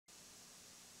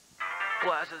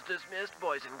Class is dismissed,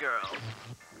 boys and girls.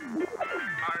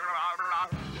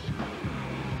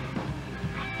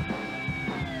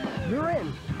 You're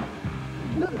in.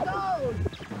 Look down.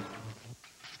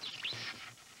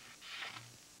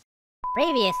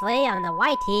 Previously on the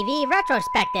YTV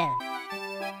Retrospective.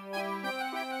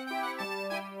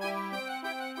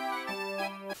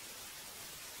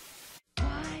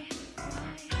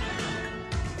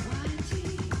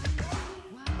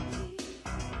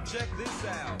 Check this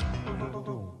out.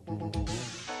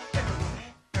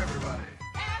 Everybody.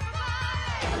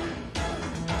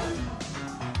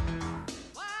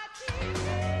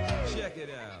 Check it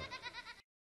out.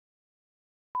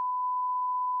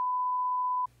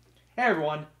 Hey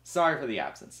everyone, sorry for the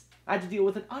absence. I had to deal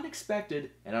with an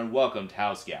unexpected and unwelcomed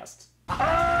house guest.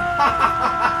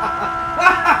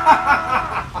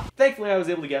 Thankfully I was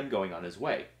able to get him going on his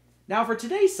way. Now for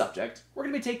today's subject, we're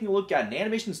going to be taking a look at an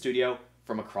animation studio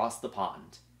from across the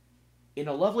pond. In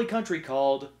a lovely country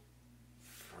called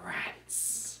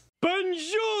France.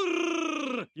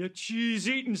 Bonjour, you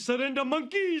cheese-eating surrender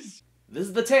monkeys! This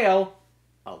is the tale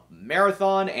of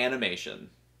Marathon Animation.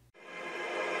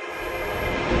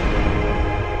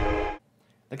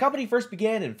 The company first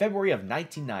began in February of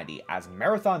 1990 as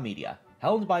Marathon Media,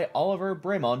 helmed by Oliver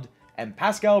Bremond and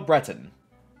Pascal Breton,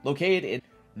 located in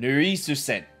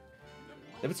Neuilly-sur-Seine.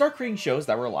 They would start creating shows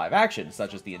that were live action,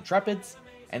 such as The Intrepids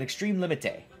and Extreme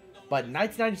Limité. But in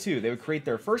 1992, they would create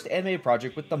their first animated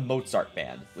project with the Mozart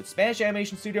Band, with Spanish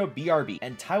animation studio BRB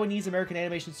and Taiwanese-American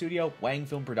animation studio Wang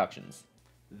Film Productions.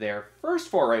 Their first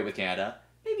foray with Canada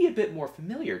may be a bit more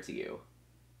familiar to you.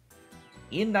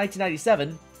 In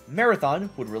 1997, Marathon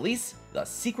would release The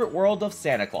Secret World of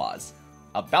Santa Claus,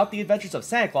 about the adventures of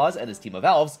Santa Claus and his team of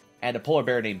elves, and a polar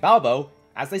bear named Balbo,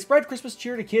 as they spread Christmas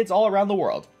cheer to kids all around the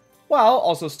world, while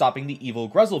also stopping the evil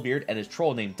Grizzlebeard and his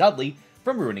troll named Dudley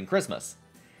from ruining Christmas.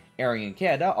 Airing in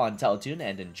Canada on Teletoon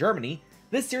and in Germany,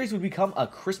 this series would become a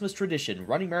Christmas tradition,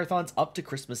 running marathons up to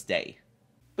Christmas Day.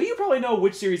 But you probably know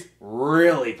which series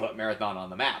really put Marathon on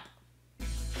the map.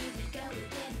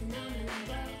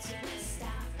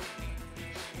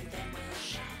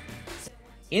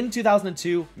 In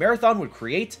 2002, Marathon would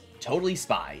create Totally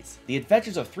Spies, the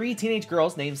adventures of three teenage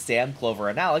girls named Sam, Clover,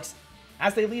 and Alex,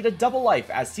 as they lead a double life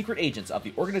as secret agents of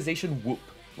the organization Whoop,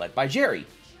 led by Jerry,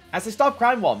 as they stop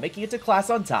crime while making it to class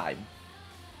on time.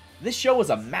 This show was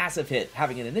a massive hit,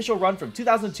 having an initial run from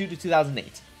 2002 to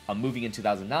 2008, a movie in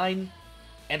 2009,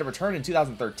 and a return in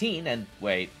 2013, and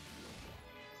wait,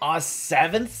 a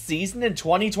 7th season in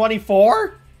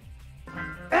 2024?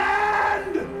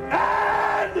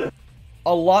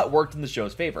 A lot worked in the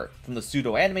show's favor, from the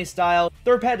pseudo-anime style,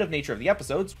 the repetitive nature of the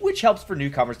episodes, which helps for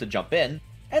newcomers to jump in,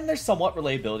 and their somewhat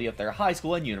relatability of their high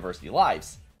school and university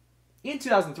lives. In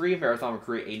 2003, Marathon would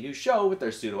create a new show with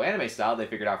their pseudo-anime style they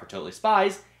figured out for Totally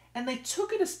Spies, and they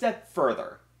took it a step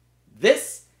further.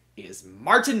 This is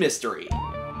Martin Mystery.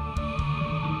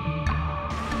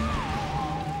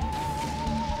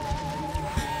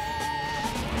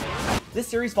 This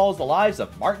series follows the lives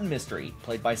of Martin Mystery,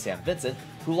 played by Sam Vincent,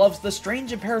 who loves the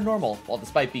strange and paranormal, while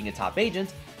despite being a top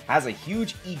agent, has a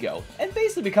huge ego, and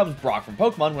basically becomes Brock from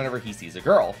Pokemon whenever he sees a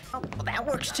girl. Oh, well, that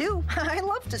works too. I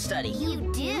love to study.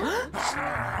 You do?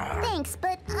 Thanks,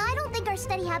 but I don't think our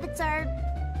study habits are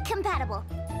compatible.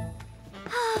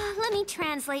 Let me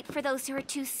translate for those who are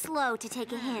too slow to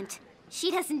take a hint.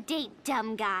 She doesn't date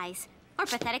dumb guys, or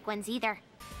pathetic ones either.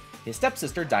 His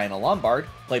stepsister, Diana Lombard,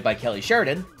 played by Kelly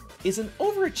Sheridan, is an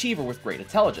overachiever with great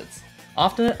intelligence,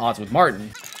 often at odds with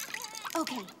Martin.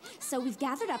 Okay, so we've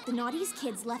gathered up the naughtiest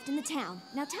kids left in the town.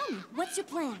 Now tell me, what's your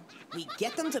plan? We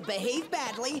get them to behave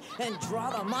badly and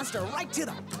draw the monster right to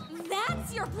them.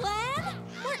 That's your plan?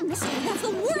 Martin Mystery, that's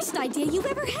the worst idea you've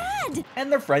ever had!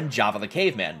 And their friend Java the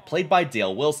Caveman, played by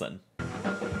Dale Wilson,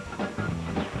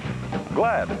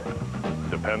 Glad.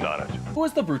 Depend on it. who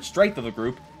is the brute strength of the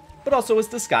group, but also is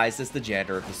disguised as the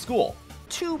janitor of the school.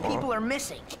 Two people are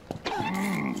missing.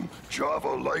 Java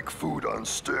like food on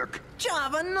stick.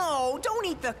 Java, no! Don't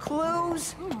eat the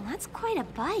clues! Oh, that's quite a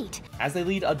bite. As they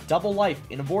lead a double life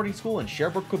in a boarding school in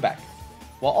Sherbrooke, Quebec,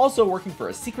 while also working for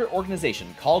a secret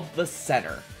organization called the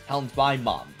Center, helmed by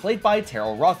Mom, played by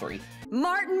Terrell Rothery.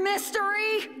 Martin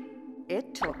Mystery!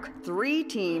 It took 3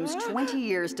 teams 20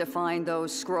 years to find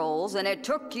those scrolls, and it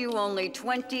took you only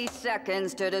 20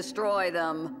 seconds to destroy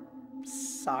them.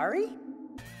 Sorry?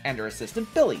 And her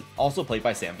assistant Billy, also played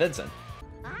by Sam Vincent.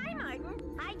 Hi,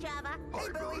 Martin. Hi, Java. Hi,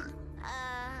 Billy.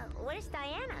 Where's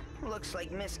Diana? Looks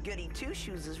like Miss Goody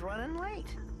Two-Shoes is running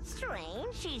late.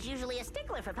 Strange. She's usually a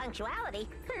stickler for punctuality,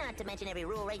 not to mention every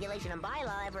rule, regulation, and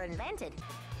bylaw ever invented.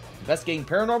 Investigating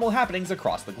paranormal happenings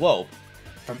across the globe.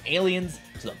 From aliens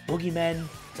to the boogeymen,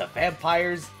 to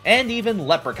vampires, and even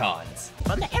leprechauns.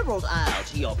 From the Emerald Isle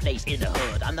to your place in the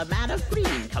hood, on the man of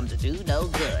green come to do no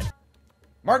good.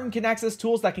 Martin can access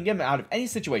tools that can get him out of any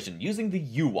situation using the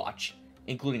U-Watch,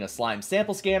 including a slime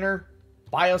sample scanner,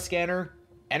 bioscanner,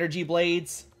 energy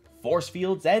blades, force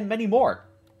fields, and many more.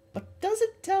 But does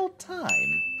it tell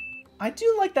time? I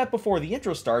do like that before the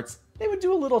intro starts, they would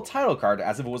do a little title card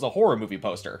as if it was a horror movie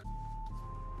poster.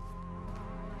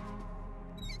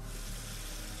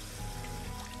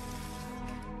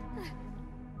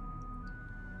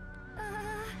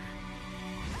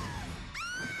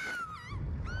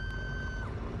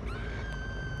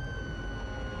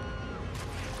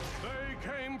 They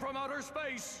came from outer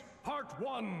space, Part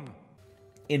 1.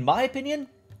 In my opinion,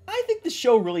 I think the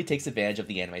show really takes advantage of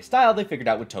the anime style they figured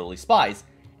out with Totally Spies,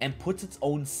 and puts its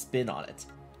own spin on it,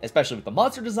 especially with the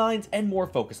monster designs and more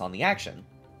focus on the action.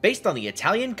 Based on the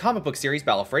Italian comic book series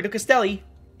by Alfredo Castelli,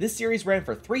 this series ran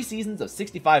for 3 seasons of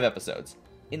 65 episodes.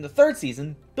 In the 3rd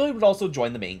season, Billy would also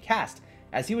join the main cast,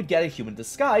 as he would get a human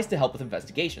disguise to help with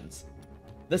investigations.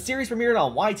 The series premiered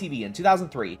on YTV in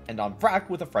 2003 and on VRAC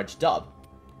with a French dub.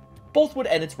 Both would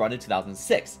end its run in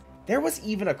 2006. There was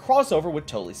even a crossover with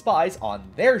Totally Spies on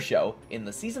their show in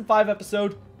the season 5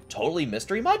 episode, Totally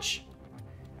Mystery Much?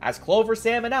 As Clover,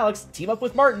 Sam, and Alex team up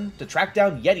with Martin to track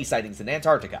down Yeti sightings in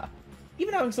Antarctica,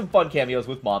 even having some fun cameos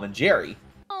with Mom and Jerry.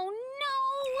 Oh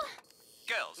no!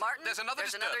 Girls, Martin, there's another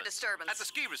disturbance at the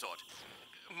ski resort.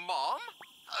 Mom?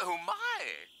 Oh my!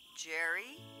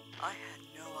 Jerry, I had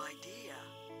no idea.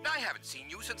 I haven't seen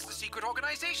you since the secret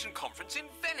organization conference in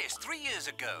Venice 3 years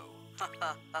ago.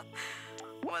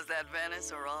 Was that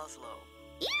Venice or Oslo?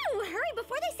 Ew, hurry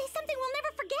before they say something we'll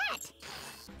never forget!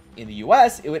 In the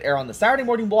US, it would air on the Saturday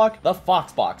morning block The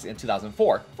Fox Box in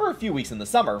 2004 for a few weeks in the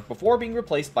summer before being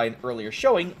replaced by an earlier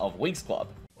showing of Winx Club.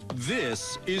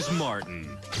 This is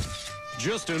Martin.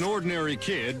 Just an ordinary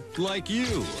kid like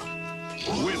you,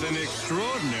 with an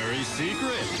extraordinary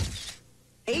secret.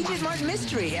 Agent Martin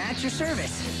Mystery at your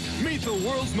service. Meet the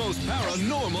world's most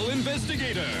paranormal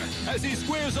investigator as he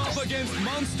squares off against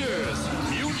monsters,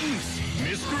 mutants,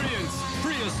 miscreants,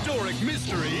 prehistoric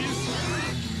mysteries,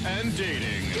 and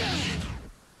dating.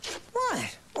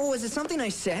 What? Oh, was it something I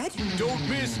said? Don't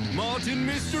miss Martin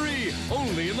Mystery,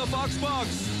 only in the Fox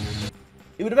Box.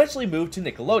 It would eventually move to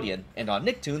Nickelodeon and on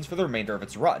Nicktoons for the remainder of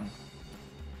its run.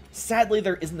 Sadly,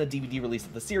 there isn't a DVD release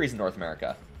of the series in North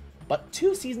America, but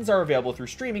 2 seasons are available through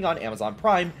streaming on Amazon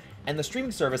Prime and the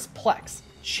streaming service Plex.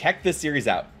 Check this series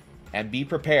out, and be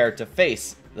prepared to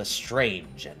face the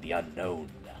strange and the unknown.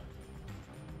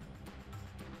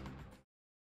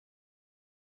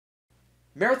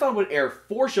 Marathon would air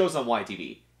 4 shows on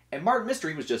YTV, and Martin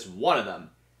Mystery was just one of them.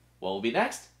 What will be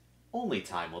next? Only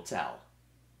time will tell.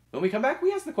 When we come back,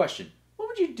 we ask the question, what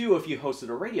would you do if you hosted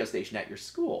a radio station at your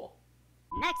school?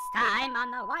 Next time on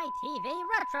the YTV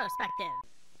Retrospective.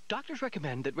 Doctors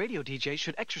recommend that radio DJs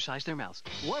should exercise their mouths.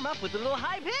 Warm up with a little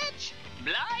high pitch,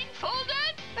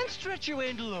 blindfolded, and stretch your way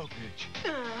into low pitch.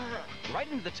 Right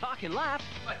into the talk and laugh.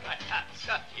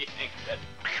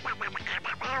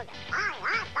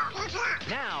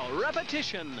 Now,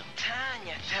 repetition.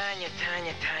 Tanya, Tanya,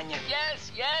 Tanya, Tanya. Yes,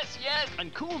 yes, yes.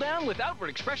 And cool down with outward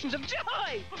expressions of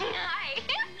joy.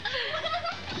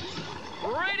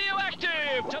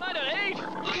 Radioactive, tonight at 8.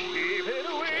 Keep it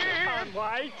away on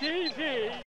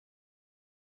YTV.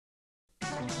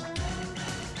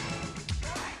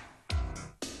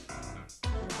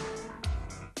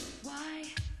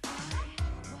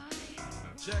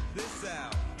 Check this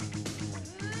out.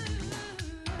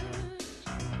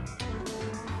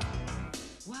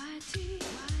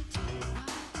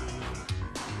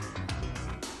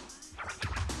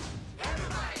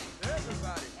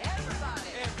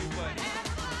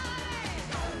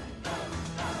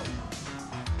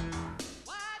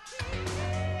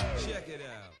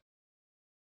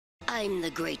 I'm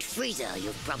the Great Freezer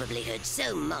you've probably heard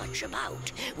so much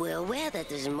about. We're aware that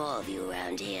there's more of you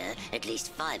around here, at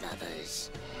least 5 others.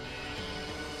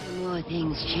 The more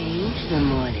things change, the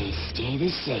more they stay the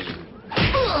same.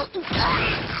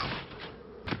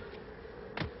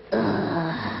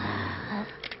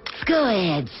 Go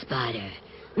ahead, Spider.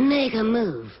 Make a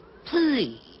move,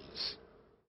 please.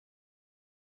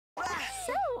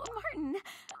 So, Martin,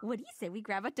 what do you say we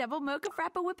grab a double mocha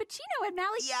frappa whippuccino at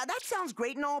Mally? Yeah, that sounds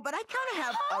great and all, but I kind of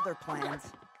have other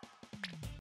plans.